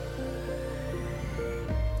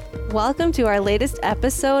Welcome to our latest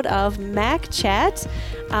episode of Mac Chat.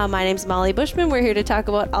 My name's Molly Bushman. We're here to talk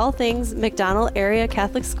about all things McDonald area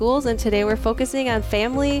Catholic schools, and today we're focusing on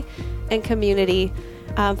family and community.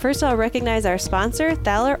 First, I'll recognize our sponsor,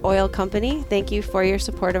 Thaler Oil Company. Thank you for your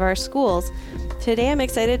support of our schools. Today, I'm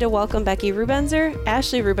excited to welcome Becky Rubenzer,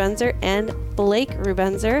 Ashley Rubenzer, and Blake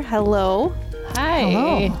Rubenzer. Hello. Hi.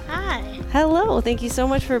 Hello. Hi. Hello. Thank you so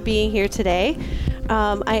much for being here today.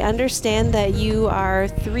 I understand that you are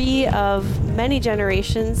three of many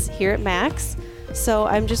generations here at Macks. So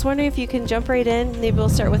I'm just wondering if you can jump right in. Maybe we'll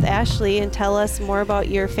start with Ashley and tell us more about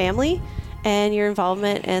your family and your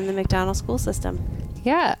involvement in the McDonald school system.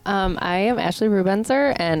 Yeah, I am Ashley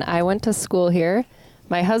Rubenzer, and I went to school here.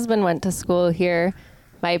 My husband went to school here.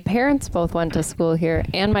 My parents both went to school here,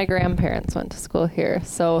 and my grandparents went to school here.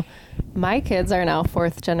 So my kids are now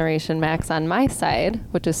fourth generation Macks on my side,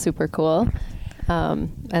 which is super cool.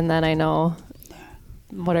 And then I know,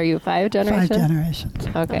 what are you, five generations? 5 generations.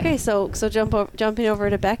 Okay, so jumping over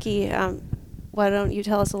to Becky, why don't you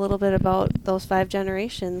tell us a little bit about those 5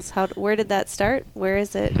 generations? Where did that start? Where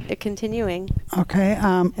is it continuing? Okay.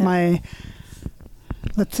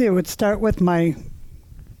 Let's see, it would start with my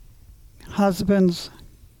husband's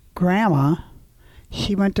grandma.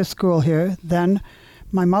 She went to school here. Then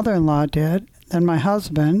my mother-in-law did. Then my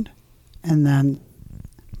husband. And then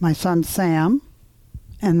my son Sam.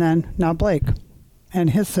 And then now Blake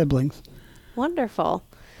and his siblings. Wonderful.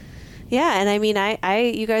 Yeah, and I mean,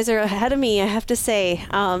 you guys are ahead of me, I have to say.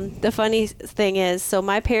 The funny thing is, so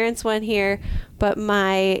my parents went here, but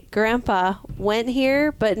my grandpa went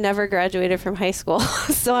here, but never graduated from high school.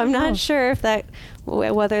 So I'm not sure if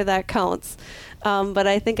whether that counts. But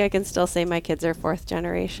I think I can still say my kids are fourth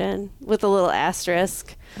generation with a little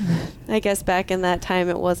asterisk. I guess back in that time,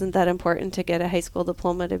 it wasn't that important to get a high school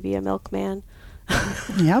diploma to be a milkman.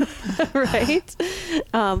 Yep. Right.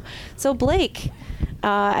 So Blake,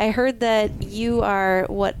 I heard that you are,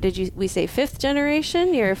 we say fifth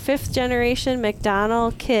generation? You're a fifth generation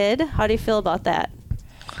McDonald kid. How do you feel about that?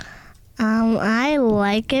 I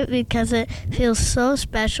like it because it feels so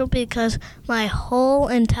special because my whole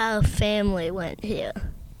entire family went here.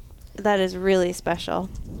 That is really special.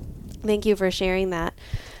 Thank you for sharing that.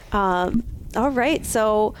 All right.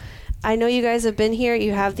 So I know you guys have been here.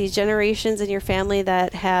 You have these generations in your family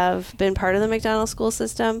that have been part of the McDonald school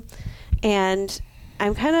system. And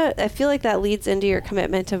I feel like that leads into your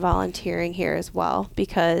commitment to volunteering here as well,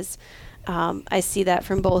 because I see that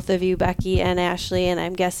from both of you, Becky and Ashley, and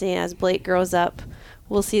I'm guessing as Blake grows up,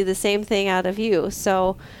 we'll see the same thing out of you.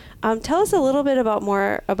 So tell us a little bit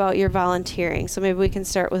more about your volunteering. So maybe we can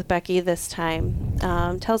start with Becky this time.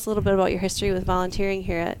 Tell us a little bit about your history with volunteering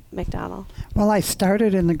here at McDonald. Well, I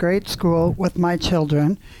started in the grade school with my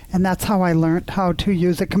children, and that's how I learned how to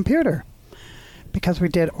use a computer, because we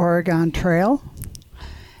did Oregon Trail.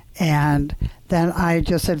 And then I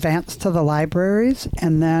just advanced to the libraries,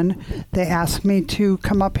 and then they asked me to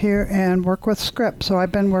come up here and work with Script. So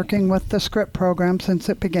I've been working with the Script program since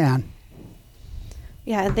it began.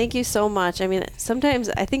 Yeah, and thank you so much. I mean, sometimes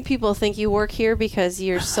I think people think you work here because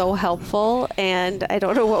you're so helpful, and I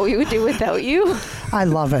don't know what we would do without you. I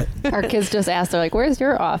love it. our kids just asked, they're like, where's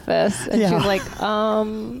your office? And Yeah. she's like,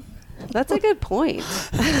 That's a good point.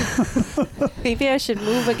 Maybe I should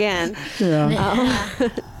move again. Yeah.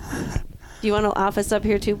 Do you want an office up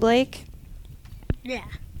here too, Blake? Yeah.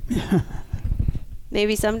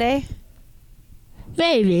 Maybe someday?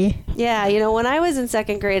 Maybe. Yeah, when I was in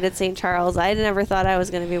second grade at St. Charles, I never thought I was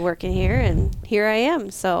going to be working here, and here I am.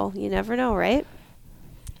 So you never know, right?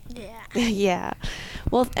 Yeah. Yeah.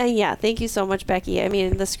 Well, and yeah, thank you so much, Becky. I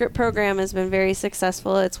mean, the Script program has been very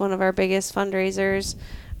successful. It's one of our biggest fundraisers.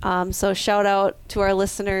 So shout out to our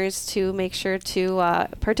listeners to make sure to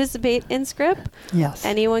participate in Script. Yes.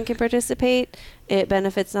 Anyone can participate. It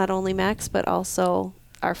benefits not only Macks, but also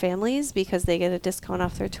our families because they get a discount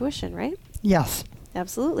off their tuition, right? Yes.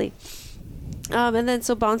 Absolutely. And then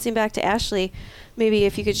so bouncing back to Ashley, maybe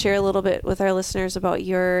if you could share a little bit with our listeners about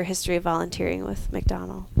your history of volunteering with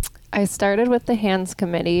McDonald. I started with the Hands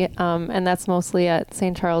Committee, and that's mostly at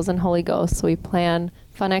St. Charles and Holy Ghost. So we plan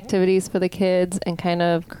fun activities for the kids and kind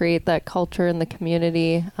of create that culture in the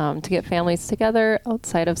community to get families together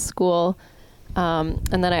outside of school. And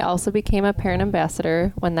then I also became a parent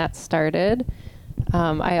ambassador when that started.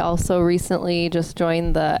 I also recently just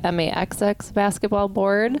joined the MAXX basketball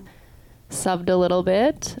board, subbed a little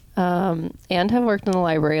bit, and have worked in the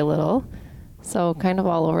library a little. So kind of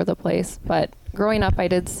all over the place. But growing up, I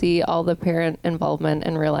did see all the parent involvement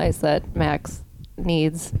and realize that Macks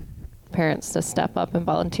needs parents to step up and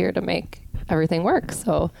volunteer to make everything work.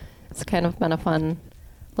 So it's kind of been a fun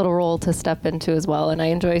little role to step into as well. And I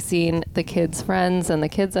enjoy seeing the kids' friends and the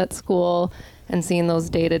kids at school and seeing those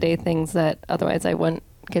day-to-day things that otherwise I wouldn't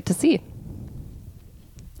get to see.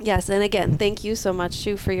 Yes, and again, thank you so much,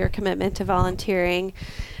 Sue, for your commitment to volunteering.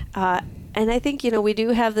 And I think, we do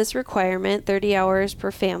have this requirement, 30 hours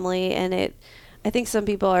per family, and I think some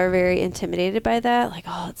people are very intimidated by that, like,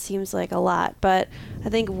 oh, it seems like a lot. But I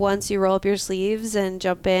think once you roll up your sleeves and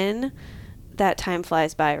jump in, that time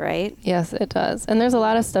flies by, right? Yes, it does. And there's a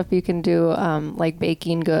lot of stuff you can do, like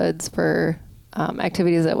baking goods for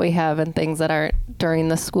activities that we have and things that aren't during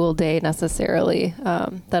the school day necessarily,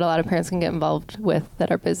 that a lot of parents can get involved with that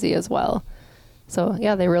are busy as well. So,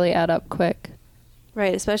 yeah, they really add up quick.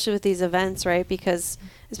 Right, especially with these events, right? Because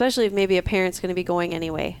especially if maybe a parent's going to be going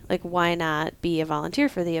anyway, like why not be a volunteer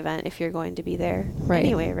for the event if you're going to be there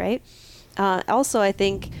anyway, right? Also, I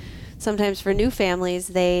think sometimes for new families,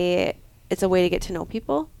 it's a way to get to know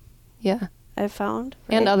people. Yeah. I've found.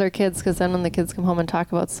 Right? And other kids, because then when the kids come home and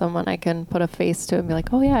talk about someone, I can put a face to it and be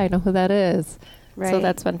like, oh, yeah, I know who that is. Right. So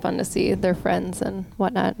that's been fun to see their friends and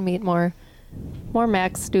whatnot, meet more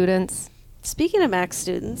Macks students. Speaking of Macks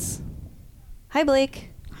students, hi, Blake.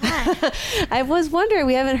 Hi. I was wondering,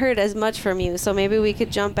 we haven't heard as much from you, so maybe we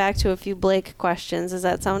could jump back to a few Blake questions. Does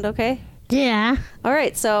that sound okay? Yeah. All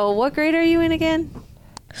right, so what grade are you in again?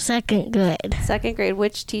 2nd grade. 2nd grade.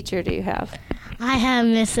 Which teacher do you have? I have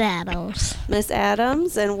Miss Adams. Miss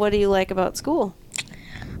Adams, and what do you like about school?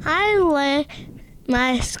 I like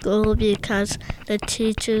my school because the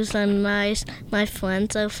teachers are nice, my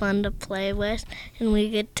friends are fun to play with, and we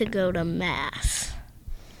get to go to Mass.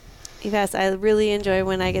 Yes, I really enjoy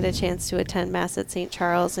when I get a chance to attend Mass at St.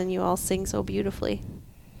 Charles, and you all sing so beautifully.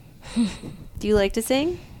 Do you like to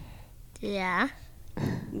sing? Yeah.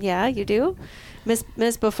 Yeah, you do?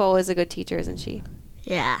 Miss Buffo is a good teacher, isn't she?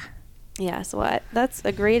 Yeah. Yeah, so that's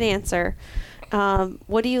a great answer.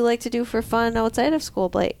 What do you like to do for fun outside of school,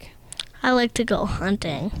 Blake? I like to go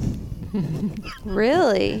hunting.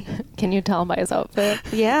 Really? Can you tell by his outfit?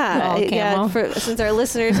 Yeah. All Yeah. camo. Since our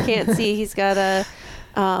listeners can't see, he's got a,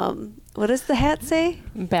 what does the hat say?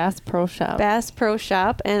 Bass Pro Shop. Bass Pro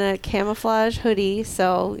Shop and a camouflage hoodie.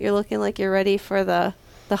 So you're looking like you're ready for the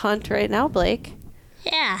hunt right now, Blake.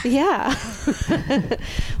 Yeah. Yeah.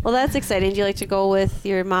 Well, that's exciting. Do you like to go with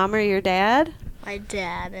your mom or your dad? My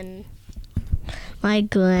dad and my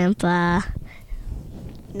grandpa.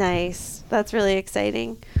 Nice. That's really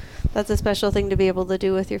exciting. That's a special thing to be able to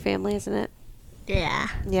do with your family, isn't it? Yeah.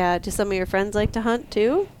 Yeah. Do some of your friends like to hunt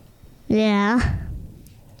too? Yeah.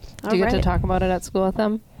 Do you get to talk about it at school with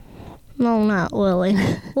them? No, not really.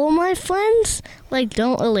 Well, my friends,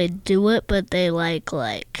 don't really do it, but they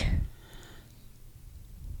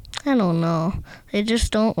I don't know. They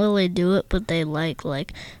just don't really do it, but they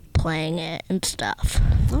like playing it and stuff.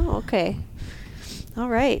 Oh, okay. All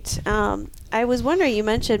right. I was wondering, you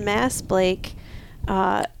mentioned Mass, Blake.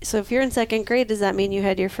 So if you're in 2nd grade, does that mean you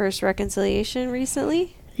had your first reconciliation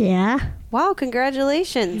recently? Yeah. Wow,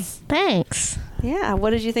 congratulations. Thanks. Yeah,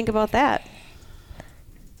 what did you think about that?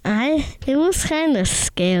 It was kind of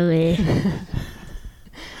scary.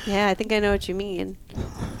 Yeah, I think I know what you mean.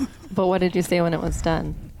 But what did you say when it was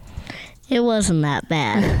done? It wasn't that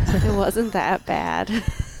bad. It wasn't that bad.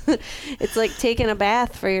 It's like taking a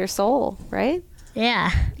bath for your soul, right?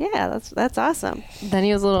 Yeah. Yeah, that's awesome. Then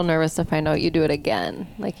he was a little nervous to find out you do it again.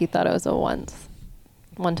 Like he thought it was a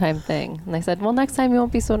one-time thing. And I said, well, next time you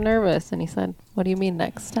won't be so nervous. And he said, what do you mean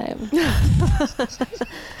next time?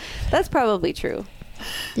 That's probably true.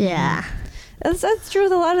 Yeah. That's true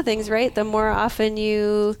with a lot of things, right? The more often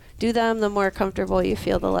you do them, the more comfortable you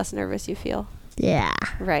feel, the less nervous you feel. Yeah.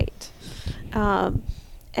 Right.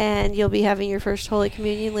 And you'll be having your first Holy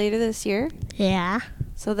Communion later this year. Yeah.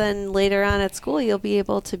 So then later on at school, you'll be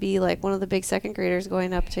able to be like one of the big 2nd graders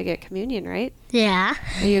going up to get communion, right? Yeah.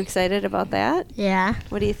 Are you excited about that? Yeah.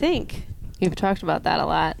 What do you think? You've talked about that a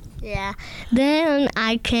lot. Yeah. Then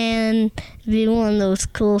I can be one of those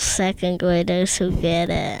cool 2nd graders who get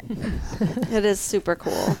it. It is super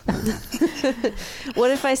cool.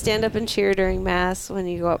 What if I stand up and cheer during Mass when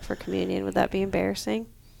you go up for communion? Would that be embarrassing?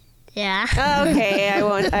 Yeah. Okay, I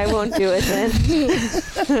won't do it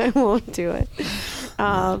then. I won't do it.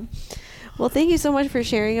 Well, thank you so much for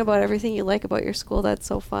sharing about everything you like about your school. That's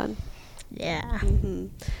so fun. Yeah.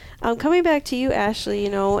 Mm-hmm. Coming back to you, Ashley,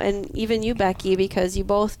 and even you, Becky, because you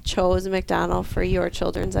both chose McDonell for your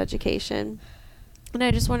children's education. And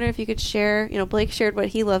I just wonder if you could share, Blake shared what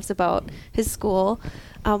he loves about his school.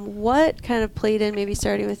 What kind of played in, maybe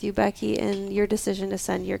starting with you, Becky, in your decision to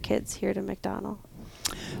send your kids here to McDonell?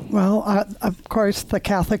 Well, of course, the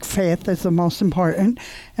Catholic faith is the most important.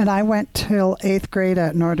 And I went till 8th grade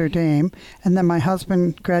at Notre Dame, and then my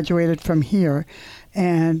husband graduated from here.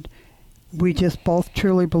 And we just both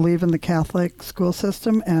truly believe in the Catholic school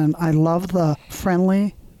system, and I love the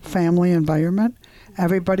friendly family environment.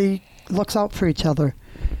 Everybody looks out for each other,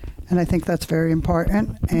 and I think that's very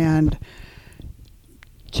important. And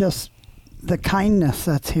just the kindness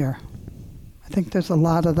that's here. I think there's a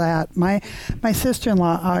lot of that. My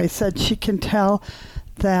sister-in-law always said she can tell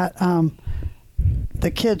that the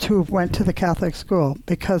kids who went to the Catholic school,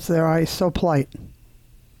 because they're always so polite.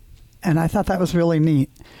 And I thought that was really neat.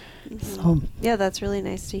 Mm-hmm. So, yeah, that's really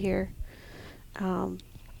nice to hear.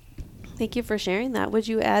 Thank you for sharing that. Would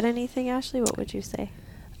you add anything, Ashley? What would you say?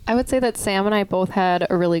 I would say that Sam and I both had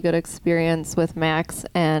a really good experience with Macks,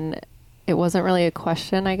 and it wasn't really a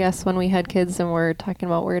question, I guess, when we had kids and we're talking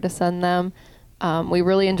about where to send them. We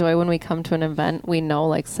really enjoy when we come to an event. We know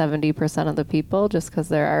like 70% of the people just because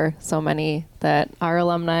there are so many that are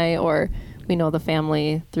alumni, or we know the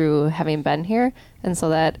family through having been here. And so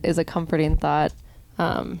that is a comforting thought,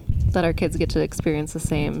 that our kids get to experience the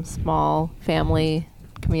same small family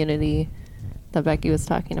community that Becky was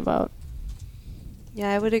talking about. Yeah,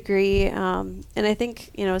 I would agree. And I think,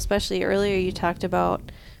 especially earlier you talked about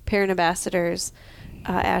parent ambassadors,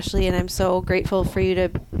 Ashley, and I'm so grateful for you to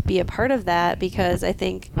be a part of that, because I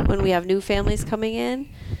think when we have new families coming in,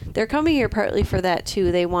 they're coming here partly for that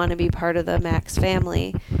too. They want to be part of the Macks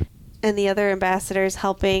family. And the other ambassadors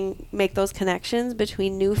helping make those connections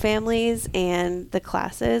between new families and the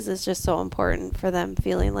classes is just so important for them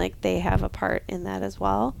feeling like they have a part in that as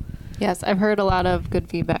well. Yes, I've heard a lot of good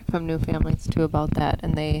feedback from new families too about that,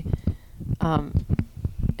 and they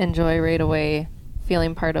enjoy right away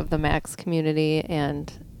feeling part of the Macks community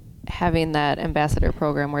and having that ambassador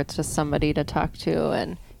program where it's just somebody to talk to,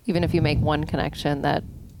 and even if you make one connection, that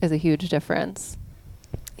is a huge difference.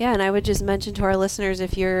 Yeah, and I would just mention to our listeners,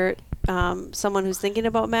 if you're someone who's thinking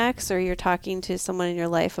about Macks, or you're talking to someone in your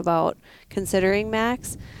life about considering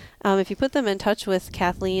Macks, if you put them in touch with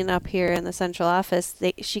Kathleen up here in the central office,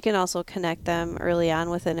 she can also connect them early on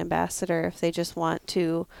with an ambassador if they just want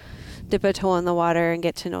to dip a toe in the water and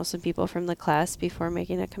get to know some people from the class before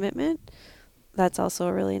making a commitment. That's also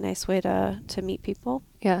a really nice way to meet people.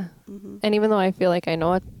 Yeah. Mm-hmm. And even though I feel like I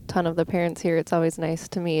know a ton of the parents here, it's always nice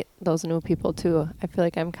to meet those new people too. I feel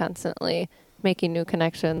like I'm constantly making new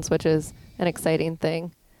connections, which is an exciting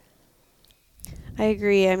thing. I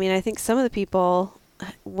agree. I mean, I think some of the people,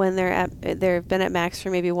 when they've been at Macks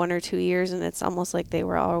for maybe 1 or 2 years, and it's almost like they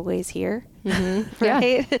were always here. Mm-hmm.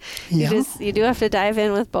 Right? Yeah. You do have to dive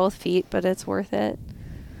in with both feet, but it's worth it.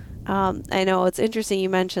 I know it's interesting you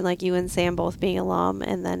mentioned like you and Sam both being alum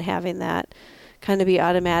and then having that kind of be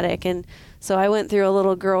automatic. And so I went through a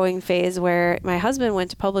little growing phase where my husband went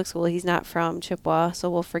to public school. He's not from Chippewa, so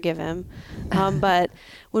we'll forgive him. But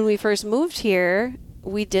when we first moved here,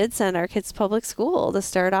 we did send our kids to public school to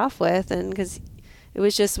start off with, and because it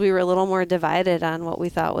was just, we were a little more divided on what we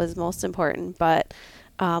thought was most important. But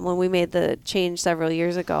when we made the change several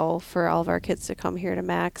years ago for all of our kids to come here to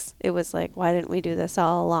Macks, it was like, why didn't we do this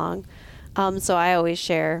all along? So I always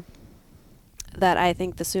share that I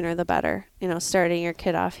think the sooner the better. Starting your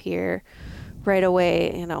kid off here right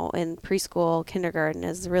away, in preschool, kindergarten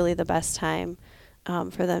is really the best time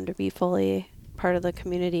for them to be fully part of the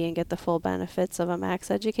community and get the full benefits of a Macks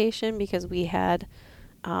education, because we had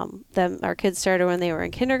our kids started when they were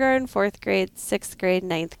in kindergarten, 4th grade, 6th grade,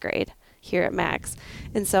 9th grade here at Macks.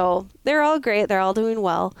 And so they're all great. They're all doing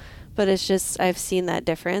well. But it's just, I've seen that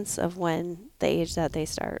difference of when the age that they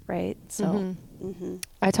start, right? So Mm-hmm.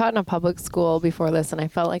 I taught in a public school before this, and I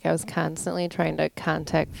felt like I was constantly trying to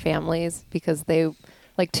contact families because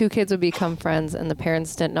like 2 kids would become friends and the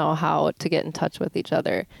parents didn't know how to get in touch with each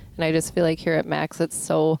other. And I just feel like here at Macks, it's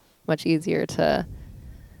so much easier to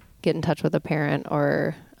get in touch with a parent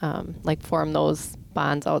or like form those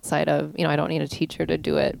bonds outside of, I don't need a teacher to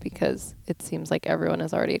do it, because it seems like everyone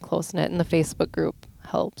is already close knit, and the Facebook group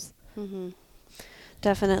helps. Mm-hmm.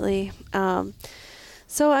 Definitely.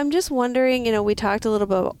 So I'm just wondering, we talked a little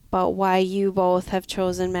bit about why you both have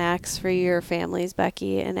chosen Macks for your families,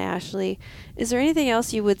 Becky and Ashley. Is there anything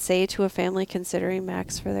else you would say to a family considering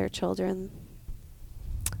Macks for their children?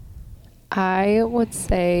 I would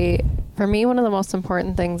say, for me, one of the most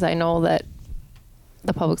important things, I know that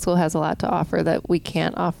the public school has a lot to offer that we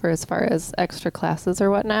can't offer as far as extra classes or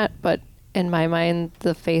whatnot, but in my mind,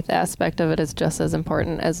 the faith aspect of it is just as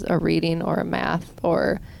important as a reading or a math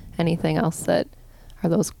or anything else that are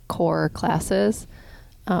those core classes.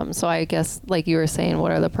 So I guess, like you were saying,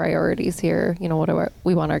 what are the priorities here? What do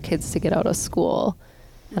we want our kids to get out of school?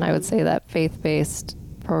 And I would say that faith-based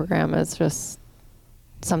program is just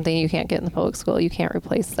something you can't get in the public school. You can't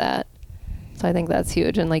replace that. So I think that's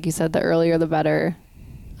huge. And like you said, the earlier the better.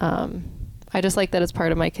 I just like that it's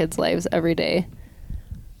part of my kids' lives every day.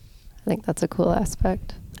 I think that's a cool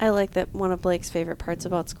aspect. I like that one of Blake's favorite parts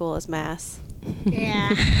about school is mass.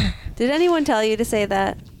 Yeah. Did anyone tell you to say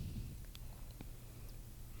that?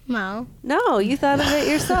 No. No, you thought of it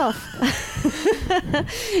yourself.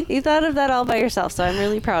 You thought of that all by yourself, so I'm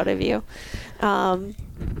really proud of you.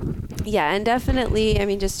 Yeah, and definitely, I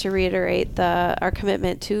mean, just to reiterate, our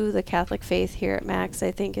commitment to the Catholic faith here at Macks,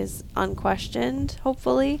 I think, is unquestioned,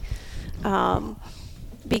 hopefully,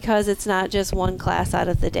 because it's not just one class out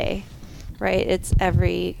of the day, right? It's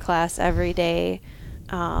every class, every day,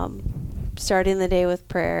 starting the day with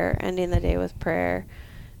prayer, ending the day with prayer,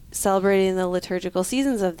 celebrating the liturgical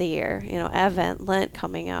seasons of the year, Advent, Lent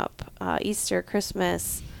coming up, Easter,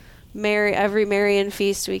 Christmas, every Marian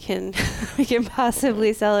feast we can we can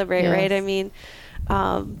possibly celebrate, yes. right? I mean,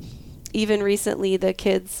 even recently the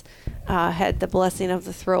kids had the blessing of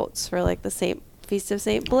the throats for like the Feast of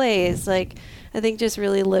St. Blaise. Like, I think just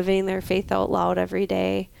really living their faith out loud every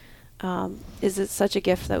day is such a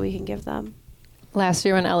gift that we can give them. Last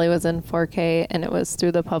year when Ellie was in 4K and it was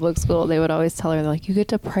through the public school, they would always tell her, like, you get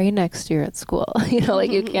to pray next year at school.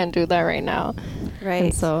 Like you can't do that right now. Right.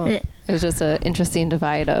 And so it was just an interesting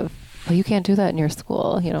divide of, well, you can't do that in your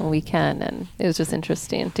school. We can. And it was just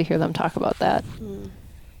interesting to hear them talk about that.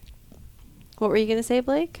 What were you going to say,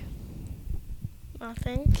 Blake?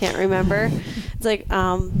 Nothing. Can't remember. It's like,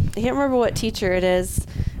 I can't remember what teacher it is.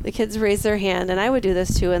 The kids raise their hand, and I would do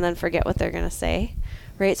this too and then forget what they're going to say.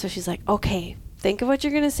 Right? So she's like, okay, think of what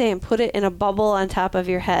you're going to say and put it in a bubble on top of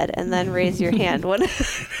your head and then raise your hand. I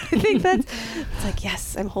think it's like,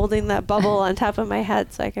 yes, I'm holding that bubble on top of my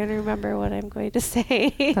head so I can remember what I'm going to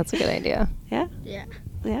say. That's a good idea. Yeah? Yeah.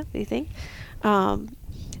 Yeah, do you think?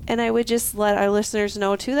 And I would just let our listeners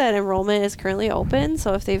know, too, that enrollment is currently open.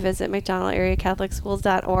 So if they visit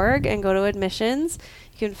mcdonaldareacatholicschools.org and go to admissions,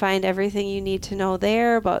 you can find everything you need to know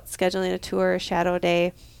there about scheduling a tour, a shadow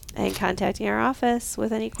day, and contacting our office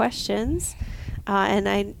with any questions. And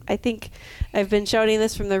I think I've been shouting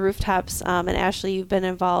this from the rooftops, and Ashley, you've been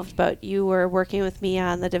involved, but you were working with me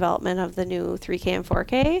on the development of the new 3K and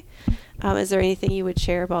 4K. Is there anything you would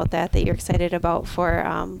share about that you're excited about for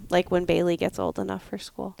like when Bailey gets old enough for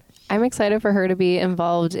school? I'm excited for her to be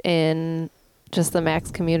involved in just the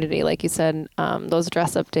Macks community. Like you said, those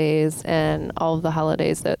dress-up days and all of the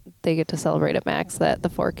holidays that they get to celebrate at Macks that the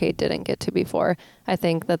 4K didn't get to before. I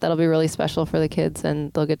think that'll be really special for the kids,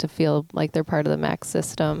 and they'll get to feel like they're part of the Macks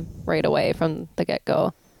system right away from the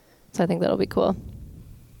get-go. So I think that'll be cool.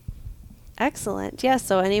 Excellent. Yeah,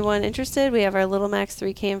 so anyone interested, we have our Little Macks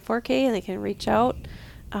 3K and 4K, and they can reach out.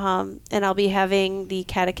 And I'll be having the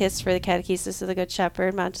catechist for the Catechesis of the Good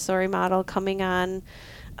Shepherd Montessori model coming on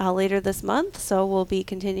later this month. So we'll be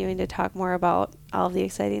continuing to talk more about all of the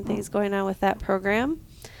exciting things going on with that program.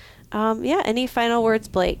 Any final words,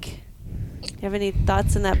 Blake? Do you have any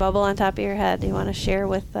thoughts in that bubble on top of your head you want to share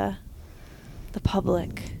with the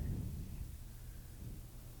public?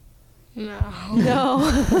 No.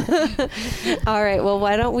 All right. Well,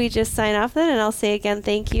 why don't we just sign off then? And I'll say again,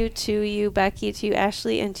 thank you to you, Becky, to you,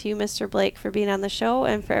 Ashley, and to you, Mr. Blake, for being on the show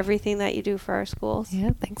and for everything that you do for our schools. Yeah,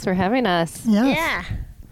 thanks for having us. Yes. Yeah.